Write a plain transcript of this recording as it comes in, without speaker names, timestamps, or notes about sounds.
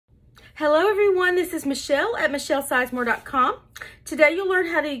Hello everyone, this is Michelle at michellesizemore.com. Today you'll learn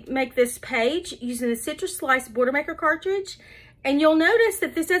how to make this page using the Citrus Slice Border Maker cartridge. And you'll notice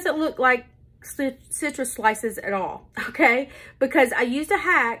that this doesn't look like citrus slices at all, okay? Because I used a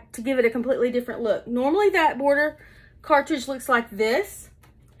hack to give it a completely different look. Normally that border cartridge looks like this.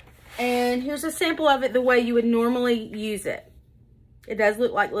 And here's a sample of it the way you would normally use it. It does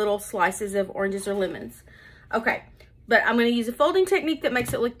look like little slices of oranges or lemons. Okay, but I'm gonna use a folding technique that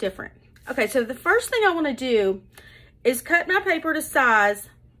makes it look different. Okay, so the first thing I wanna do is cut my paper to size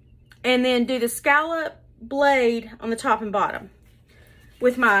and then do the scallop blade on the top and bottom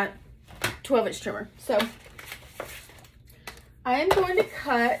with my 12-inch trimmer. So I am going to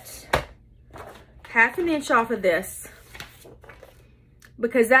cut 1/2 inch off of this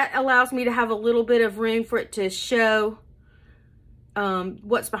because that allows me to have a little bit of room for it to show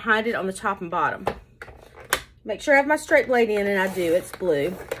what's behind it on the top and bottom. Make sure I have my straight blade in, and I do, it's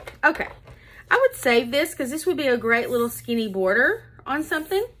blue. Okay, I would save this because this would be a great little skinny border on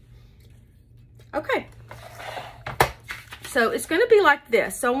something. Okay, so it's gonna be like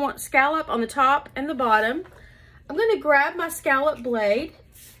this. So I want scallop on the top and the bottom. I'm gonna grab my scallop blade,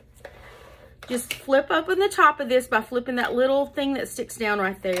 just flip open the top of this by flipping that little thing that sticks down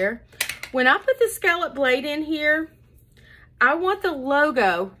right there. When I put the scallop blade in here, I want the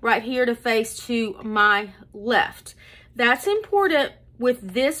logo right here to face to my left. That's important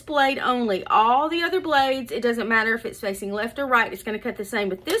with this blade only. All the other blades, it doesn't matter if it's facing left or right, it's gonna cut the same.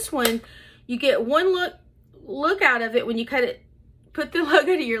 But this one, you get one look out of it when you cut it, put the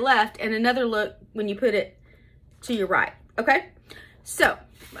logo to your left, and another look when you put it to your right, okay? So,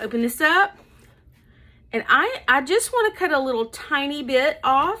 open this up, and I just wanna cut a little tiny bit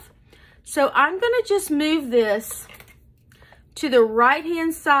off. So I'm gonna just move this to the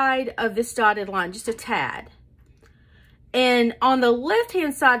right-hand side of this dotted line, just a tad. And on the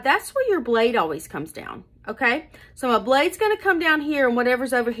left-hand side, that's where your blade always comes down, okay? So my blade's gonna come down here, and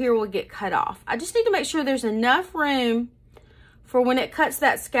whatever's over here will get cut off. I just need to make sure there's enough room for when it cuts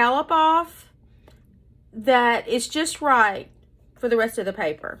that scallop off, that it's just right for the rest of the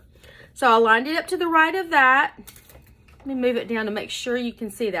paper. So I lined it up to the right of that. Let me move it down to make sure you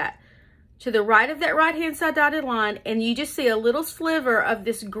can see that. To the right of that right-hand side dotted line, and you just see a little sliver of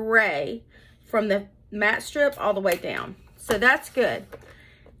this gray from the matte strip all the way down. So that's good.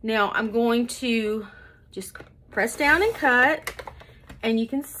 Now I'm going to just press down and cut, and you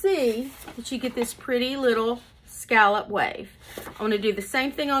can see that you get this pretty little scallop wave. I'm gonna do the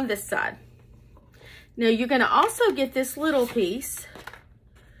same thing on this side. Now you're gonna also get this little piece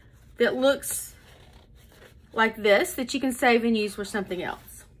that looks like this that you can save and use for something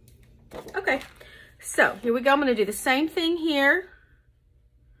else. Okay, so here we go. I'm gonna do the same thing here.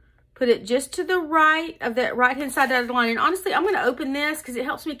 Put it just to the right of that right-hand side dotted line. And honestly, I'm gonna open this because it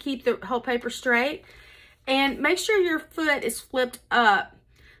helps me keep the whole paper straight. And make sure your foot is flipped up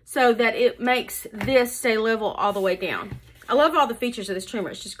so that it makes this stay level all the way down. I love all the features of this trimmer.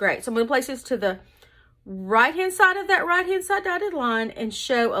 It's just great. So I'm gonna place this to the right-hand side of that right-hand side dotted line and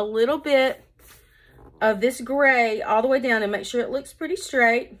show a little bit of this gray all the way down and make sure it looks pretty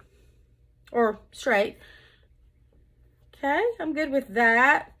straight. Or straight. Okay, I'm good with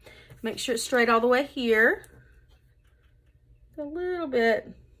that. Make sure it's straight all the way here. A little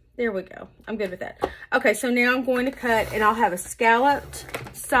bit. There we go. I'm good with that. Okay, so now I'm going to cut, and I'll have a scalloped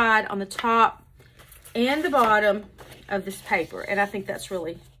side on the top and the bottom of this paper. And I think that's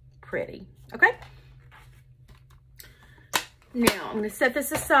really pretty. Okay? Now, I'm going to set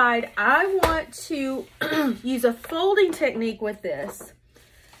this aside. I want to use a folding technique with this.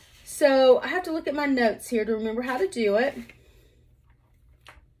 So I have to look at my notes here to remember how to do it.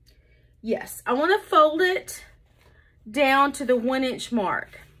 Yes, I want to fold it down to the 1-inch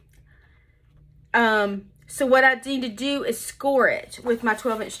mark. So what I need to do is score it with my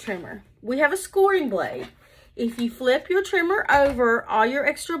 12-inch trimmer. We have a scoring blade. If you flip your trimmer over, all your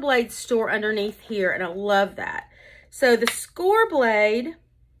extra blades store underneath here, and I love that. So the score blade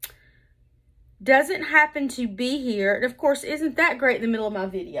doesn't happen to be here. And of course, isn't that great in the middle of my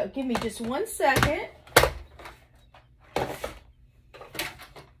video? Give me just 1 second.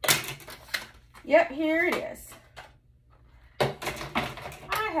 Yep, here it is.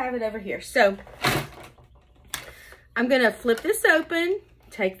 I have it over here. So I'm gonna flip this open,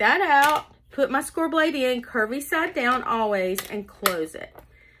 take that out, put my score blade in, curvy side down always, and close it.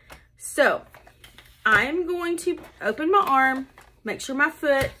 So I'm going to open my arm, make sure my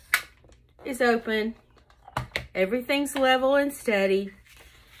foot is open, everything's level and steady.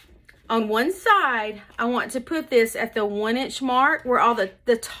 On one side, I want to put this at the 1-inch mark where all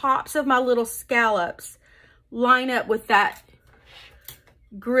the tops of my little scallops line up with that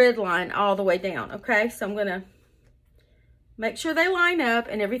grid line all the way down, okay? So I'm gonna make sure they line up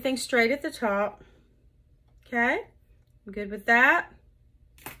and everything's straight at the top, okay? I'm good with that.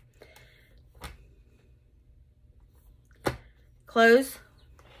 Close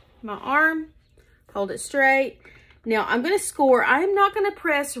my arm, hold it straight. Now I'm gonna score. I am not gonna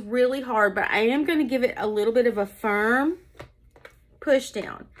press really hard, but I am gonna give it a little bit of a firm push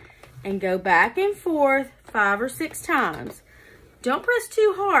down and go back and forth 5 or 6 times. Don't press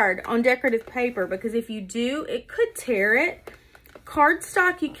too hard on decorative paper, because if you do, it could tear it.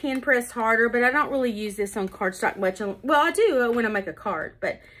 Cardstock, you can press harder, but I don't really use this on cardstock much. Well, I do when I make a card,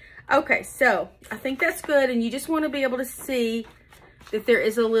 but okay, so I think that's good, and you just want to be able to see that there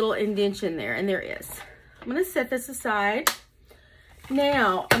is a little indentation there, and there is. I'm going to set this aside.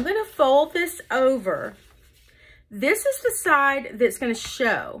 Now, I'm going to fold this over. This is the side that's going to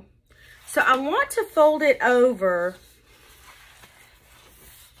show. So I want to fold it over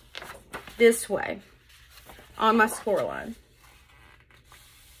this way on my score line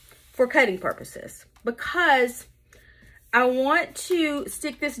for cutting purposes, because I want to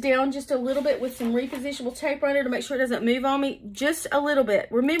stick this down just a little bit with some repositionable tape runner to make sure it doesn't move on me, just a little bit.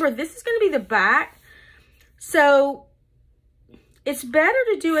 Remember, this is going to be the back, so it's better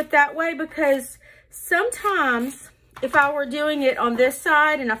to do it that way, because sometimes if I were doing it on this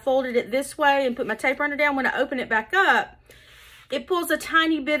side and I folded it this way and put my tape runner down, when I open it back up, it pulls a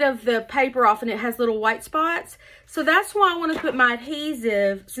tiny bit of the paper off and it has little white spots. So that's why I want to put my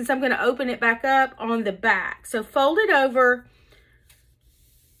adhesive, since I'm going to open it back up, on the back. So fold it over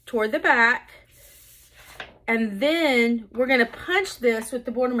toward the back, and then we're going to punch this with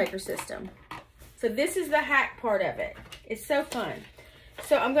the Border Maker system. So this is the hack part of it. It's so fun.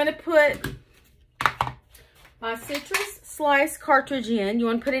 So I'm going to put my citrus slice cartridge in. You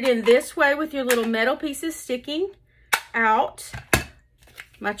want to put it in this way with your little metal pieces sticking out.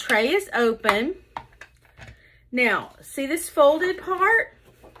 My tray is open. Now, see this folded part?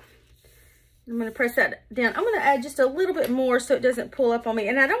 I'm going to press that down. I'm going to add just a little bit more so it doesn't pull up on me.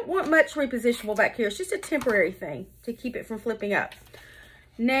 And I don't want much repositionable back here. It's just a temporary thing to keep it from flipping up.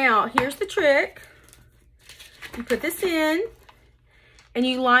 Now, here's the trick. You put this in and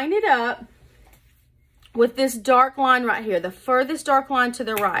you line it up with this dark line right here, the furthest dark line to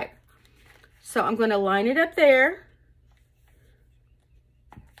the right. So I'm going to line it up there.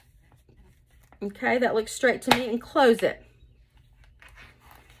 Okay, that looks straight to me, and close it.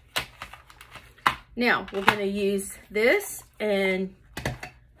 Now, we're going to use this and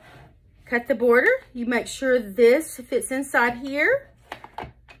cut the border. You make sure this fits inside here.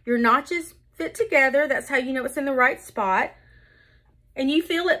 Your notches fit together. That's how you know it's in the right spot. And you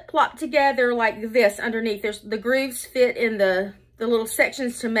feel it plop together like this underneath. The grooves fit in the little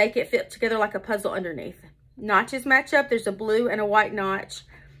sections to make it fit together like a puzzle underneath. Notches match up. There's a blue and a white notch.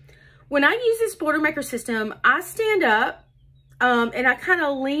 When I use this Border Maker system, I stand up and I kind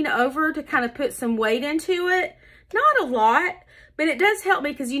of lean over to kind of put some weight into it. Not a lot, but it does help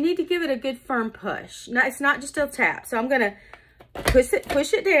me because you need to give it a good firm push. No, it's not just a tap. So I'm going to push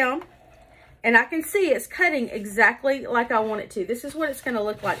it down, and I can see it's cutting exactly like I want it to. This is what it's going to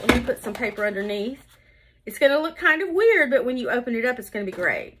look like. Let me put some paper underneath. It's going to look kind of weird, but when you open it up, it's going to be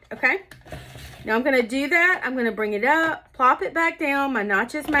great. Okay? Now I'm going to do that. I'm going to bring it up, plop it back down. My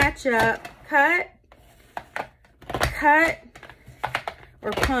notches match up. Cut,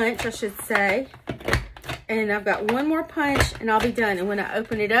 or punch, I should say. And I've got one more punch, and I'll be done. And when I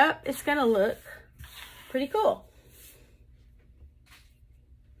open it up, it's going to look pretty cool.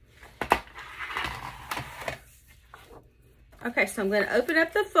 Okay, so I'm going to open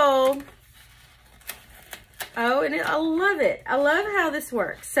up the fold. Oh, and I love it. I love how this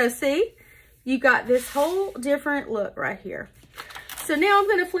works. So see, you got this whole different look right here. So now I'm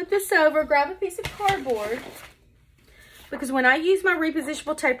going to flip this over, grab a piece of cardboard, because when I use my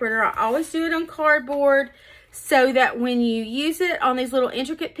repositionable tape runner, I always do it on cardboard so that when you use it on these little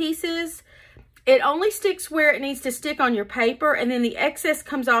intricate pieces, it only sticks where it needs to stick on your paper, and then the excess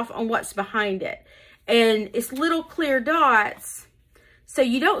comes off on what's behind it. And it's little clear dots, so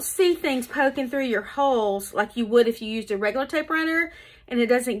you don't see things poking through your holes like you would if you used a regular tape runner, and it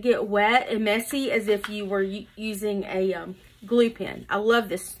doesn't get wet and messy as if you were using a glue pen. I love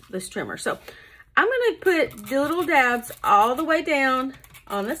this trimmer. So I'm going to put the little dabs all the way down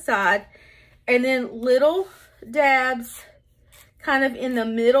on the side, and then little dabs kind of in the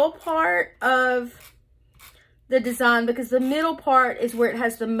middle part of the design, because the middle part is where it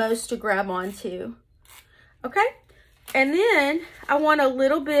has the most to grab onto. Okay, and then I want a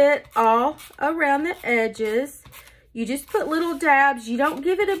little bit all around the edges. You just put little dabs. You don't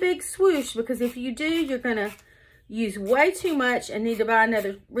give it a big swoosh, because if you do, you're gonna use way too much and need to buy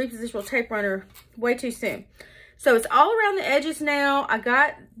another repositionable tape runner way too soon. So it's all around the edges now. I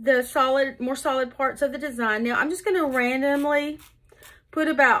got the more solid parts of the design. Now I'm just going to randomly put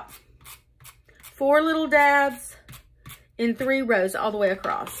about 4 little dabs in 3 rows all the way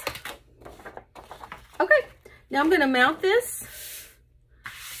across. Okay, now I'm going to mount this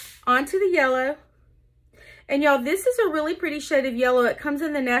onto the yellow. And y'all, this is a really pretty shade of yellow. It comes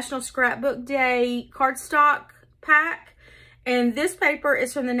in the National Scrapbook Day cardstock pack. And this paper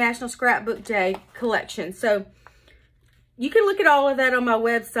is from the National Scrapbook Day collection. So you can look at all of that on my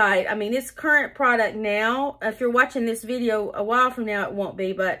website. I mean, it's current product now. If you're watching this video a while from now, it won't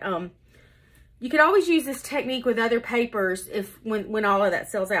be. But you can always use this technique with other papers when all of that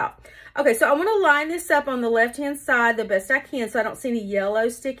sells out. Okay, so I want to line this up on the left-hand side the best I can so I don't see any yellow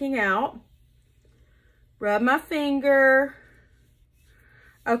sticking out. Rub my finger.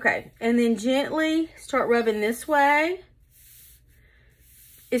 Okay, and then gently start rubbing this way.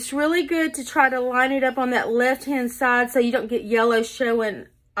 It's really good to try to line it up on that left-hand side so you don't get yellow showing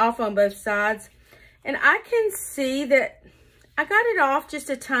off on both sides. And I can see that I got it off just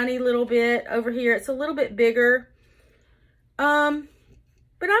a tiny little bit over here. It's a little bit bigger.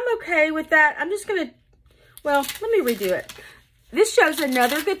 But I'm okay with that. I'm just going to, well, let me redo it. This shows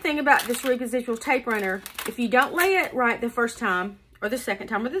another good thing about this repositionable tape runner. If you don't lay it right the first time, or the second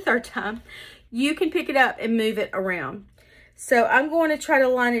time, or the third time, you can pick it up and move it around. So I'm going to try to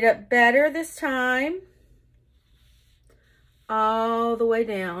line it up better this time. All the way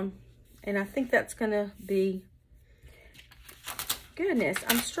down. And I think that's going to be, goodness,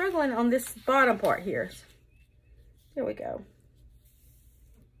 I'm struggling on this bottom part here. There we go.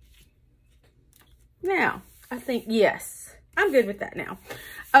 Now, I think, yes. I'm good with that now.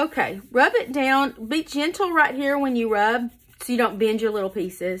 Okay, rub it down. Be gentle right here when you rub so you don't bend your little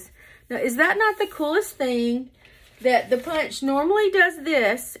pieces. Now, is that not the coolest thing that the punch normally does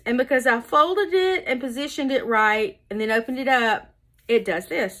this, and because I folded it and positioned it right and then opened it up, it does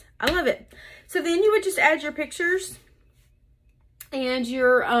this. I love it. So then you would just add your pictures and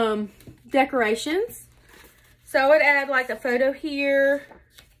your decorations. So I would add like a photo here,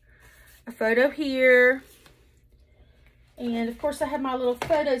 a photo here. And of course I have my little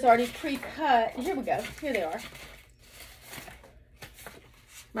photos already pre-cut. Here we go, here they are.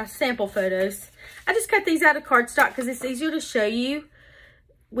 My sample photos. I just cut these out of cardstock because it's easier to show you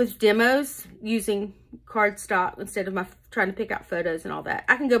with demos using cardstock instead of my trying to pick out photos and all that.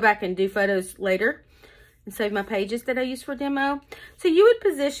 I can go back and do photos later and save my pages that I use for demo. So you would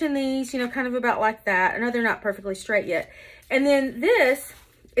position these, you know, kind of about like that. I know they're not perfectly straight yet. And then this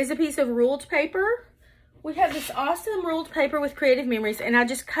is a piece of ruled paper. We have this awesome ruled paper with Creative Memories, and I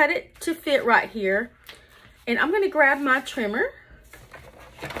just cut it to fit right here. And I'm going to grab my trimmer.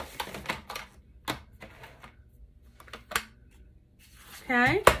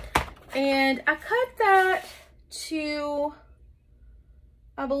 Okay. And I cut that to,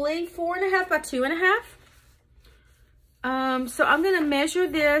 I believe, 4.5 by 2.5. So I'm going to measure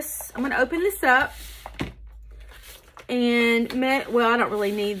this. I'm going to open this up. And, well, I don't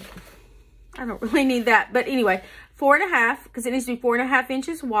really need that, but anyway, 4.5, because it needs to be 4.5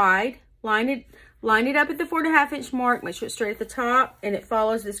 inches wide. Line it up at the 4.5 inch mark. Make sure it's straight at the top, and it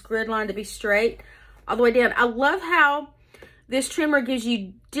follows this grid line to be straight all the way down. I love how this trimmer gives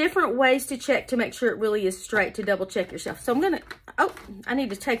you different ways to check to make sure it really is straight, to double check yourself. So I'm gonna, oh, I need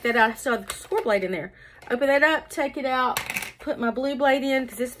to take that out. I still have the score blade in there. Open that up, take it out, put my blue blade in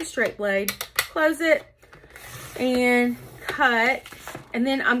because it's the straight blade. Close it and cut. And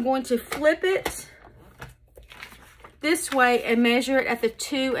then I'm going to flip it this way and measure it at the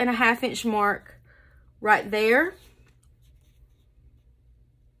 2.5 inch mark right there.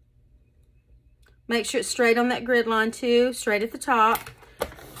 Make sure it's straight on that grid line too, straight at the top,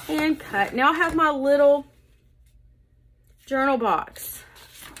 and cut. Now I have my little journal box.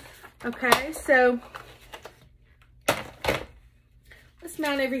 Okay, so let's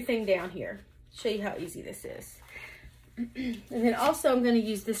mount everything down here. Show you how easy this is. And then also I'm going to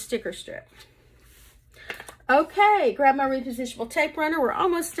use this sticker strip. Okay, grab my repositionable tape runner. We're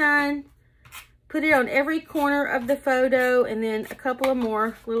almost done. Put it on every corner of the photo and then a couple of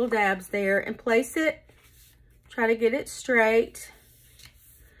more little dabs there and place it. Try to get it straight.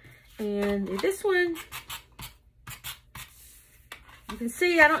 And do this one. You can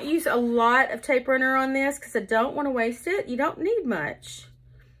see I don't use a lot of tape runner on this because I don't want to waste it. You don't need much.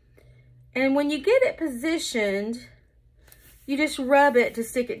 And when you get it positioned, you just rub it to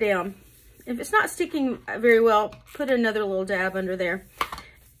stick it down. If it's not sticking very well, put another little dab under there.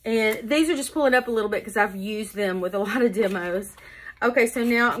 And these are just pulling up a little bit because I've used them with a lot of demos. Okay, so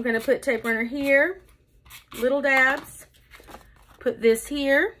now I'm going to put tape runner here. little dabs. Put this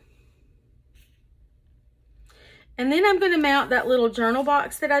here. And then I'm going to mount that little journal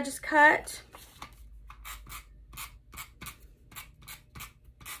box that I just cut.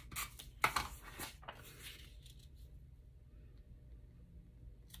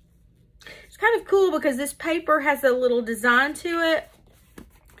 It's kind of cool because this paper has a little design to it.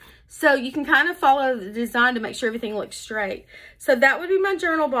 So you can kind of follow the design to make sure everything looks straight. So that would be my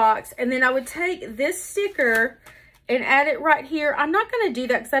journal box. And then I would take this sticker and add it right here. I'm not going to do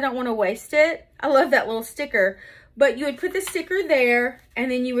that because I don't want to waste it. I love that little sticker. But you would put the sticker there,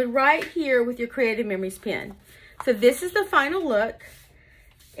 and then you would write here with your Creative Memories pen. So this is the final look.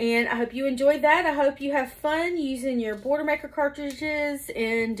 And I hope you enjoyed that. I hope you have fun using your Border Maker cartridges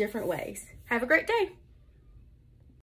in different ways. Have a great day.